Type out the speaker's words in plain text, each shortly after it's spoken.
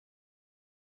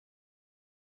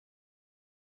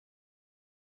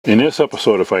In this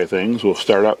episode of 5 Things, we'll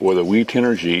start out with a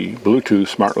WeTenergy Bluetooth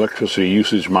Smart Electricity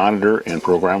Usage Monitor and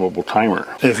Programmable Timer.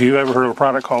 If you've ever heard of a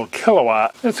product called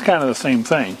Kilowatt, it's kind of the same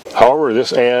thing. However,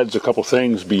 this adds a couple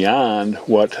things beyond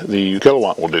what the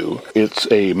Kilowatt will do. It's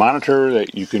a monitor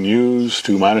that you can use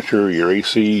to monitor your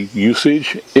AC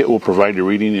usage. It will provide a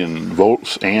reading in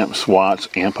volts, amps, watts,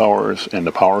 amp hours, and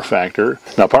the power factor.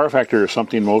 Now, power factor is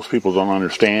something most people don't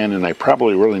understand, and I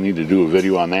probably really need to do a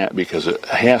video on that because it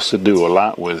has to do a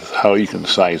lot with how you can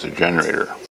size a generator.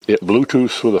 It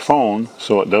Bluetooths with a phone,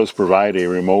 so it does provide a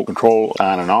remote control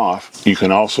on and off. You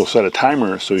can also set a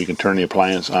timer so you can turn the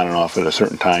appliance on and off at a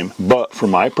certain time. But for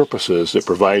my purposes, it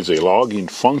provides a logging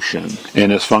function,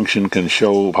 and this function can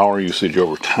show power usage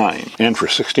over time. And for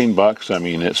 16 bucks, I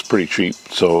mean, it's pretty cheap,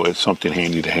 so it's something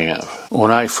handy to have.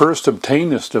 When I first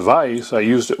obtained this device, I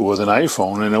used it with an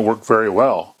iPhone, and it worked very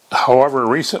well. However,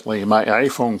 recently my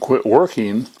iPhone quit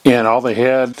working, and all they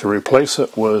had to replace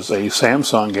it was a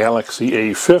Samsung Galaxy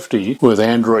A50 with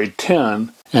Android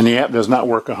 10, and the app does not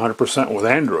work 100% with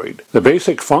Android. The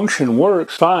basic function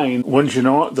works fine. Once you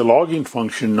know it, the logging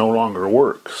function no longer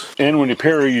works. And when you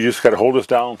pair, you just got to hold this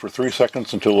down for 3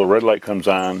 seconds until the red light comes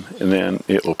on, and then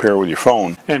it will pair with your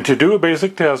phone. And to do a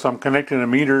basic test, I'm connecting a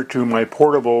meter to my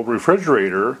portable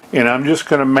refrigerator, and I'm just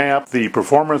going to map the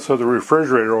performance of the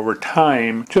refrigerator over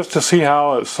time just to see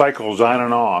how it cycles on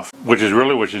and off, which is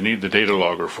really what you need the data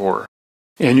logger for.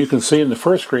 And you can see in the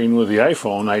first screen with the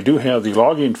iPhone, I do have the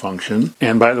logging function.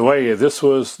 And by the way, this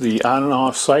was the on and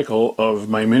off cycle of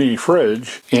my mini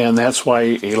fridge. And that's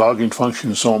why a logging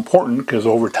function is so important, because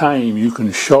over time you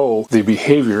can show the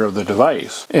behavior of the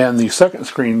device. And the second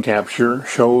screen capture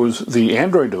shows the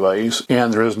Android device,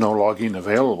 and there is no logging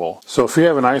available. So if you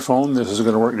have an iPhone, this is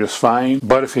going to work just fine.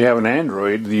 But if you have an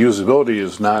Android, the usability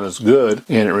is not as good,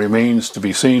 and it remains to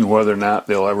be seen whether or not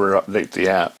they'll ever update the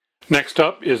app. Next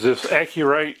up is this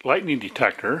Accurite lightning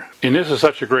detector, and this is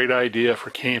such a great idea for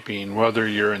camping, whether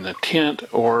you're in a tent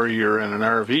or you're in an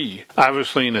RV.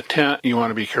 Obviously in a tent you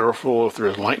want to be careful if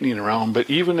there's lightning around, but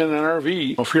even in an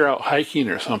RV, if you're out hiking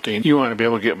or something, you want to be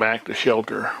able to get back to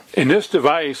shelter. And this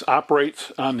device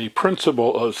operates on the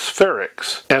principle of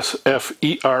spherics, S-F-E-R-I-C-S,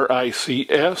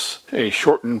 a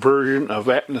shortened version of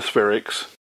atmospherics.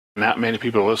 Not many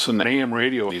people listen to AM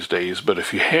radio these days, but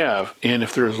if you have, and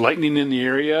if there's lightning in the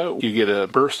area, you get a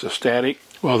burst of static.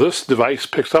 Well, this device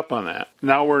picks up on that.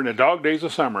 Now we're in the dog days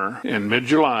of summer in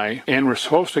mid-July, and we're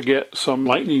supposed to get some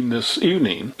lightning this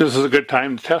evening. This is a good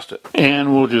time to test it.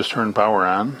 And we'll just turn power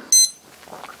on.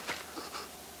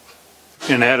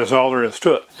 And that is all there is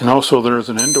to it. And also there's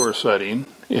an indoor setting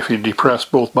if you depress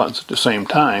both buttons at the same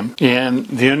time. And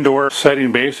the indoor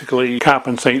setting basically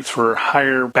compensates for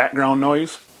higher background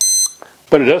noise.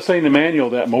 But it does say in the manual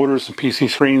that motors and PC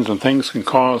screens and things can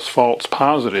cause false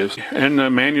positives. And the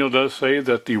manual does say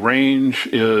that the range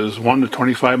is 1 to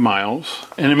 25 miles.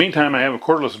 In the meantime, I have a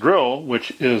cordless drill,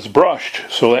 which is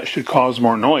brushed, so that should cause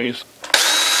more noise.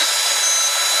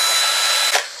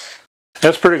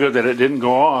 That's pretty good that it didn't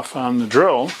go off on the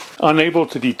drill. Unable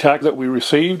to detect that we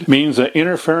received means that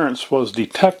interference was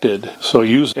detected, so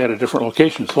used at a different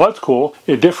location. So that's cool.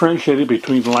 It differentiated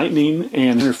between lightning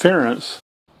and interference.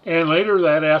 And later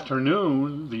that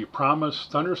afternoon, the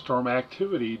promised thunderstorm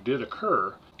activity did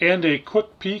occur. And a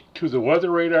quick peek to the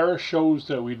weather radar shows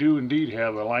that we do indeed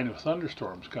have a line of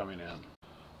thunderstorms coming in.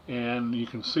 And you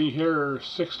can see here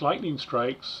 6 lightning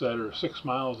strikes that are 6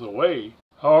 miles away.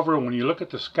 However, when you look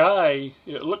at the sky,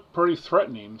 it looked pretty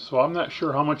threatening, so I'm not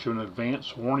sure how much of an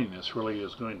advance warning this really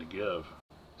is going to give.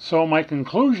 So my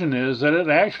conclusion is that it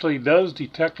actually does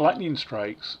detect lightning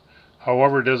strikes.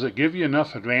 However, does it give you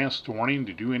enough advanced warning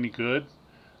to do any good?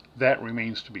 That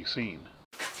remains to be seen.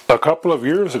 A couple of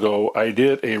years ago, I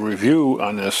did a review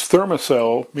on this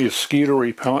Thermacell Mosquito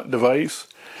Repellent device.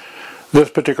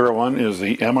 This particular one is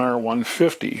the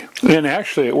MR150, and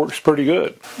actually it works pretty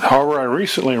good. However, I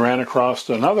recently ran across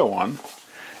another one,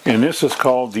 and this is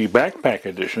called the Backpack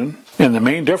Edition. And the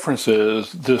main difference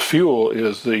is the fuel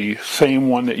is the same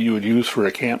one that you would use for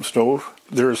a camp stove.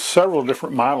 There's several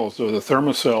different models of the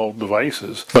Thermacell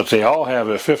devices, but they all have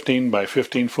a 15 by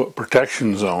 15 foot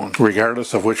protection zone,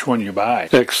 regardless of which one you buy,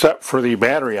 except for the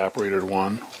battery operated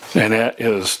one, and that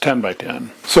is 10 by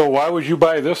 10. So why would you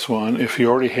buy this one if you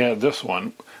already had this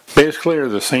one? Basically are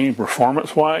the same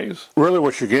performance-wise. Really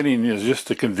what you're getting is just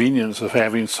the convenience of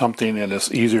having something that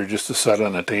is easier just to set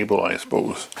on a table, I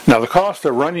suppose. Now the cost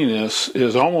of running this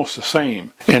is almost the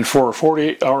same, and for a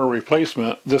 48-hour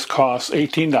replacement, this costs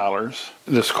 $18.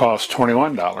 This costs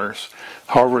 $21.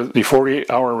 However, the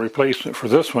 48-hour replacement for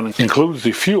this one includes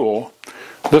the fuel.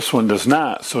 This one does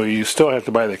not, so you still have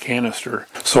to buy the canister.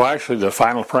 So actually the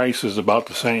final price is about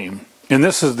the same. And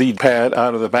this is the pad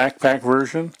out of the backpack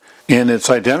version. And it's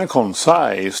identical in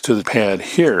size to the pad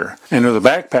here. And with the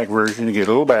backpack version, you get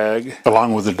a little bag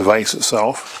along with the device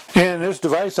itself. And this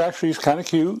device actually is kind of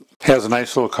cute. Has a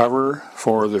nice little cover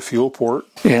for the fuel port.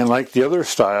 And like the other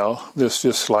style, this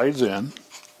just slides in.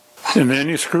 And then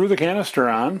you screw the canister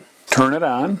on, turn it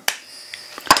on,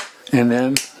 and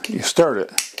then you start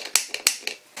it.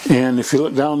 And if you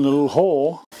look down the little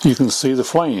hole, you can see the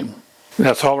flame.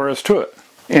 That's all there is to it.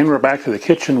 And we're back to the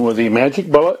kitchen with the Magic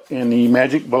Bullet and the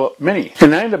Magic Bullet Mini.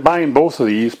 And I ended up buying both of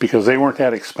these because they weren't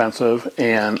that expensive,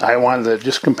 and I wanted to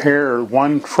just compare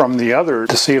one from the other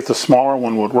to see if the smaller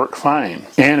one would work fine.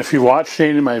 And if you watched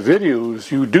any of my videos,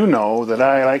 you do know that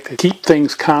I like to keep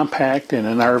things compact in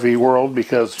an RV world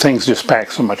because things just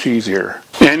pack so much easier.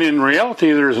 And in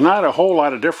reality, there's not a whole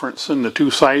lot of difference in the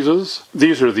two sizes.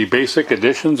 These are the basic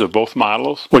editions of both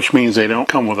models, which means they don't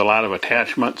come with a lot of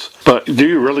attachments. But do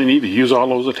you really need to use all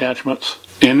those attachments?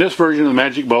 In this version of the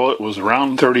Magic Bullet was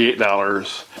around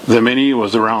 $38. The Mini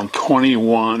was around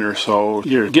 $21 or so.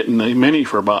 You're getting the Mini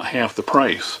for about half the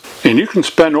price. And you can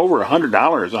spend over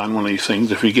 $100 on one of these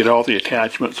things if you get all the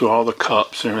attachments with all the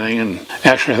cups and everything. And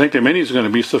actually, I think the Mini is going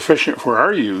to be sufficient for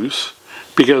our use,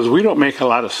 because we don't make a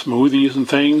lot of smoothies and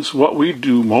things. What we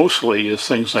do mostly is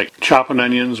things like chopping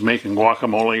onions, making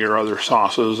guacamole or other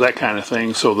sauces, that kind of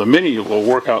thing. So the Mini will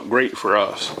work out great for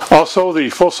us. Also, the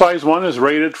full-size one is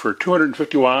rated for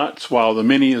 250 watts, while the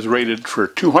Mini is rated for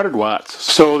 200 watts.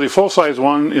 So the full-size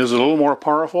one is a little more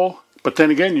powerful. But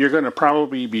then again, you're going to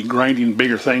probably be grinding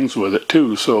bigger things with it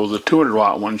too, so the 200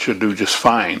 watt one should do just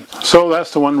fine. So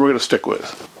that's the one we're going to stick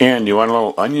with. And you want a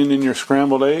little onion in your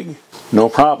scrambled egg? No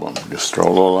problem. Just throw a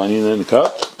little onion in the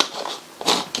cup.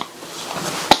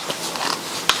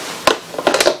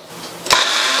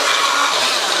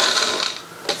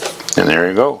 And there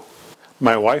you go.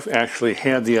 My wife actually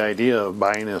had the idea of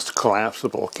buying this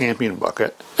collapsible camping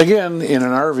bucket. Again, in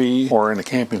an RV or in a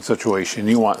camping situation,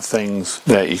 you want things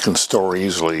that you can store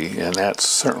easily, and that's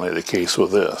certainly the case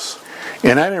with this.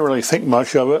 And I didn't really think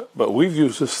much of it, but we've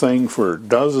used this thing for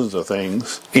dozens of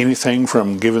things. Anything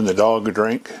from giving the dog a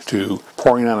drink to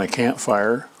pouring on a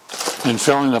campfire and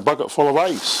filling a bucket full of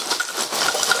ice.